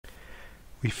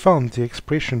we found the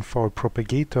expression for a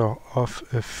propagator of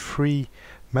a free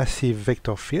massive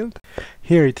vector field.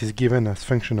 Here it is given as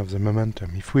function of the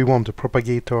momentum. If we want the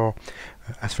propagator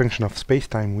as function of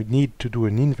spacetime, we need to do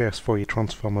an inverse Fourier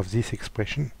transform of this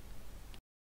expression.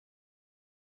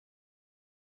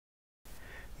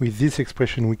 With this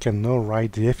expression we can now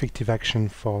write the effective action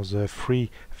for the free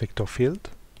vector field.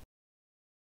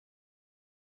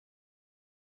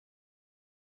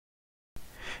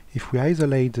 If we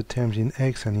isolate the terms in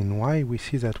x and in y, we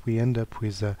see that we end up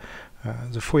with the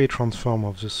Fourier transform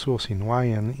of the source in y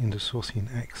and in the source in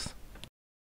x.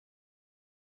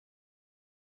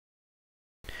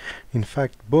 In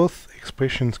fact, both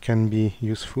expressions can be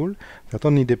useful. That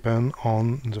only depend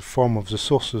on the form of the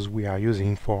sources we are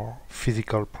using for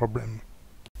physical problem.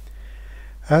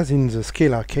 As in the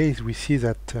scalar case, we see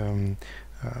that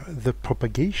the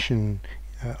propagation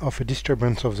of a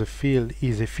disturbance of the field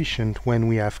is efficient when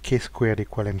we have k squared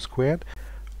equal m squared,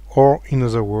 or in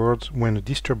other words, when a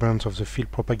disturbance of the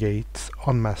field propagates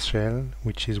on mass shell,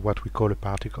 which is what we call a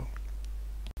particle.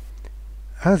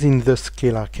 As in the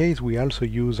scalar case, we also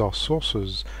use our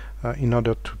sources in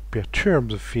order to perturb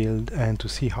the field and to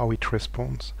see how it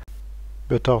responds.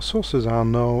 But our sources are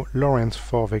now Lorentz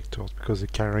 4 vectors because they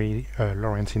carry a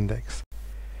Lorentz index.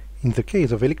 In the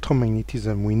case of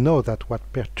electromagnetism, we know that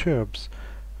what perturbs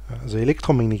the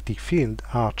electromagnetic field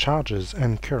are charges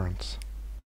and currents.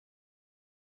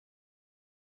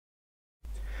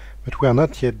 But we are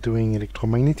not yet doing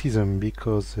electromagnetism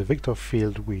because the vector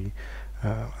field we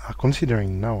are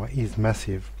considering now is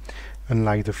massive,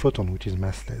 unlike the photon, which is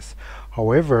massless.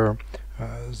 However,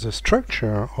 the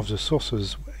structure of the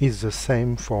sources is the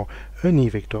same for any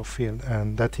vector field,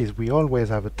 and that is we always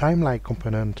have a time-like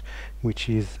component which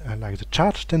is like the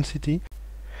charge density,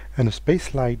 and a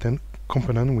space-like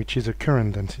component which is a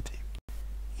current density.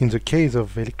 In the case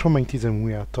of electromagnetism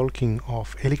we are talking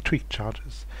of electric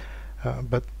charges,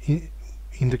 but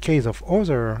in the case of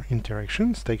other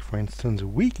interactions, take for instance a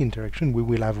weak interaction, we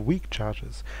will have weak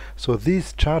charges. So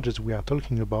these charges we are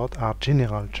talking about are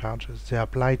general charges. They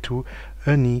apply to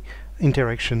any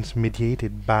interactions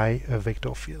mediated by a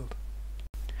vector field.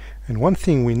 And one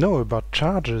thing we know about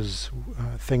charges,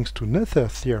 thanks to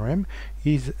Noether's theorem,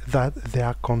 is that they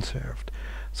are conserved.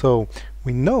 So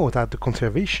we know that the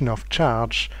conservation of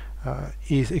charge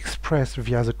is expressed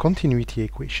via the continuity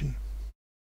equation.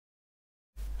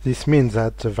 This means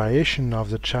that the variation of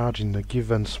the charge in a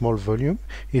given small volume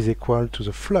is equal to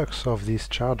the flux of these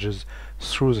charges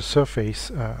through the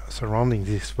surface surrounding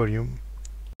this volume.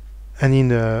 And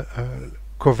in a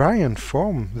covariant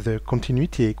form, the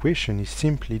continuity equation is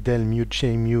simply del mu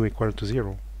j mu equal to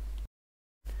 0.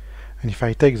 And if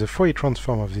I take the Fourier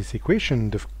transform of this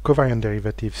equation, the covariant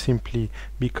derivative simply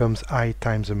becomes I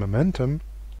times the momentum.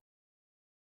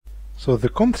 So the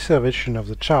conservation of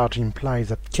the charge implies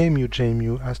that k mu j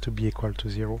mu has to be equal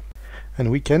to 0. And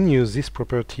we can use this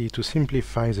property to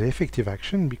simplify the effective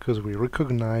action because we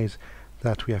recognize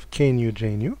that we have k nu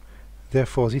j nu,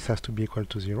 therefore this has to be equal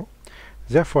to 0.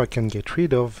 Therefore I can get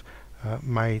rid of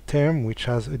my term which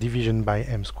has a division by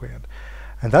m squared.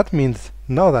 And that means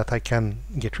now that I can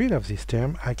get rid of this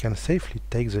term, I can safely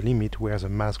take the limit where the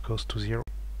mass goes to 0,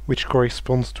 which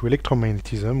corresponds to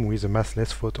electromagnetism with a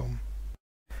massless photon.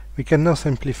 We can now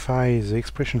simplify the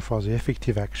expression for the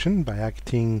effective action by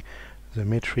acting the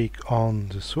metric on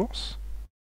the source.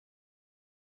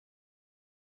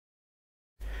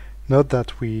 Note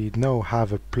that we now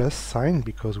have a plus sign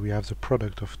because we have the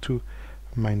product of two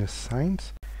minus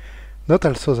signs. Note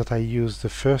also that I use the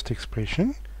first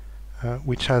expression,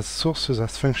 which has sources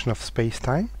as function of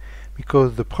space-time,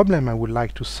 because the problem I would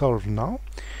like to solve now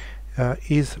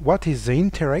is what is the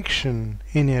interaction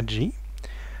energy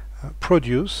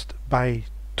produced by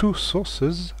two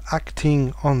sources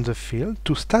acting on the field,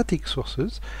 two static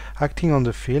sources acting on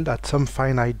the field at some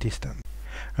finite distance.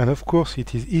 And of course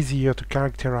it is easier to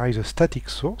characterize a static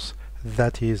source,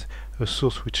 that is, a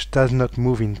source which does not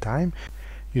move in time,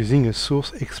 using a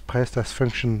source expressed as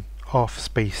function of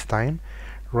space-time,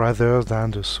 rather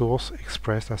than the source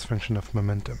expressed as function of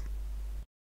momentum.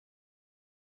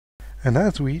 And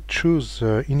as we choose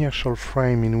the inertial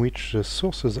frame in which the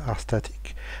sources are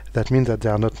static, that means that they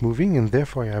are not moving and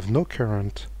therefore I have no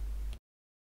current.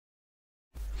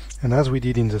 And as we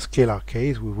did in the scalar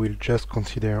case, we will just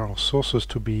consider our sources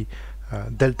to be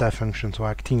delta functions, so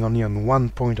acting only on one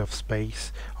point of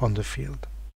space on the field.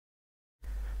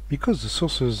 Because the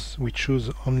sources we choose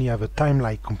only have a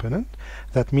time-like component,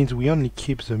 that means we only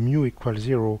keep the mu equals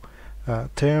 0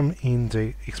 term in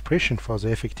the expression for the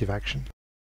effective action.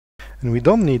 And we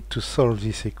don't need to solve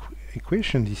this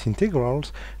equation, these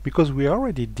integrals, because we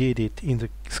already did it in the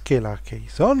scalar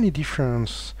case. The only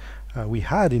difference we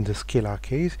had in the scalar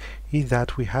case is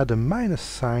that we had a minus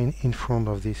sign in front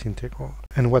of this integral.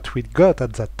 And what we got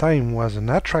at that time was an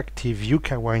attractive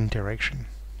Yukawa interaction.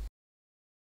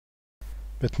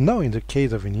 But now in the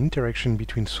case of an interaction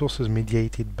between sources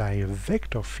mediated by a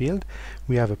vector field,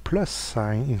 we have a plus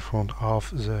sign in front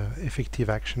of the effective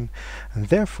action, and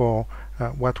therefore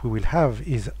what we will have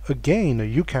is again a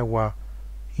Yukawa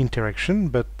interaction,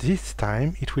 but this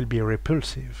time it will be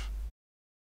repulsive.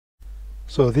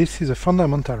 So this is a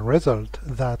fundamental result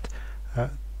that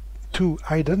two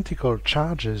identical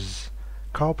charges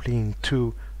coupling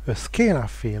to a scalar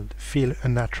field feel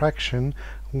an attraction,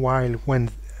 while when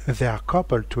they are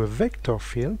coupled to a vector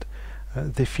field,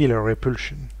 they feel a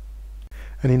repulsion.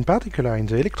 And in particular, in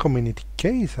the electromagnetic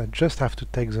case, I just have to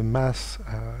take the mass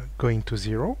going to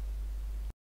 0.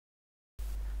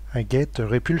 I get a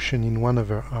repulsion in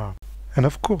 1/r. And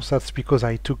of course, that's because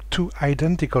I took two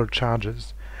identical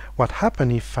charges. What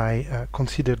happens if I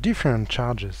consider different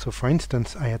charges? So for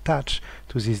instance, I attach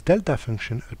to this delta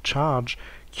function a charge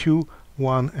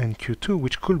Q1 and Q2,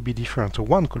 which could be different. So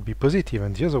one could be positive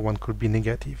and the other one could be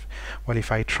negative. Well,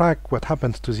 if I track what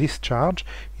happens to this charge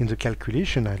in the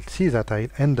calculation, I'll see that I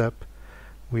end up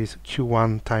with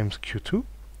Q1 times Q2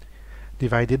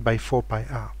 divided by 4 pi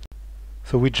r.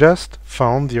 So we just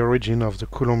found the origin of the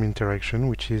Coulomb interaction,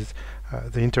 which is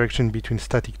the interaction between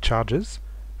static charges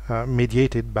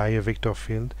mediated by a vector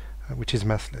field which is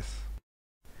massless.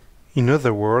 In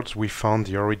other words, we found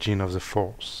the origin of the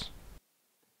force.